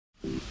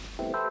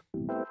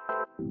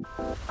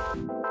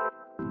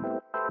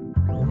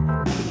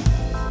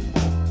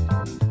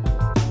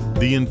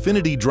The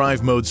Infiniti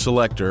Drive Mode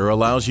Selector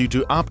allows you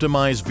to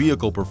optimize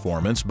vehicle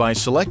performance by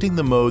selecting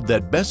the mode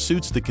that best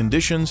suits the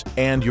conditions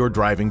and your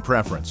driving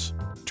preference.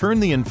 Turn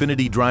the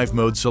Infiniti Drive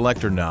Mode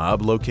Selector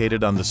knob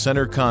located on the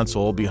center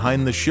console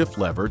behind the shift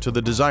lever to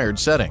the desired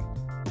setting.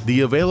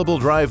 The available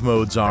drive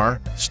modes are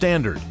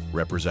Standard,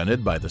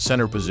 represented by the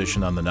center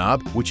position on the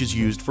knob, which is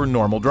used for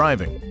normal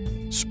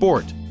driving;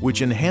 Sport,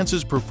 which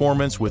enhances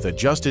performance with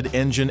adjusted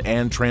engine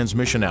and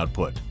transmission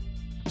output;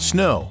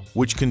 Snow,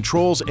 which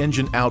controls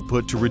engine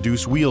output to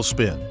reduce wheel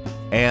spin;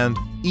 and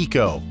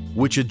Eco,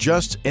 which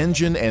adjusts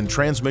engine and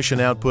transmission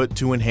output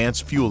to enhance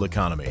fuel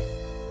economy.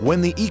 When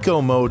the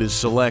Eco mode is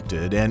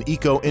selected, an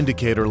Eco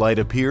indicator light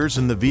appears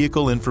in the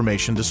vehicle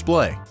information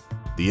display.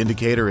 The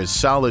indicator is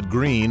solid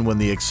green when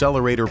the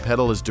accelerator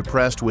pedal is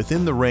depressed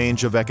within the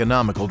range of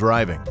economical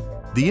driving.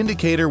 The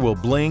indicator will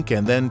blink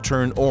and then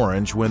turn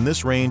orange when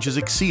this range is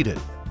exceeded.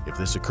 If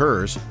this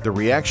occurs, the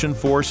reaction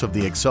force of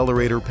the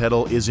accelerator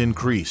pedal is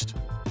increased.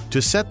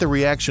 To set the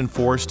reaction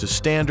force to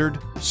Standard,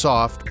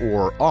 Soft,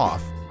 or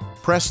Off,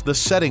 press the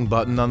Setting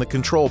button on the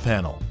control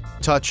panel.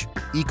 Touch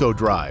Eco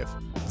Drive,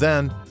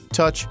 then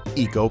touch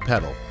Eco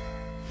Pedal.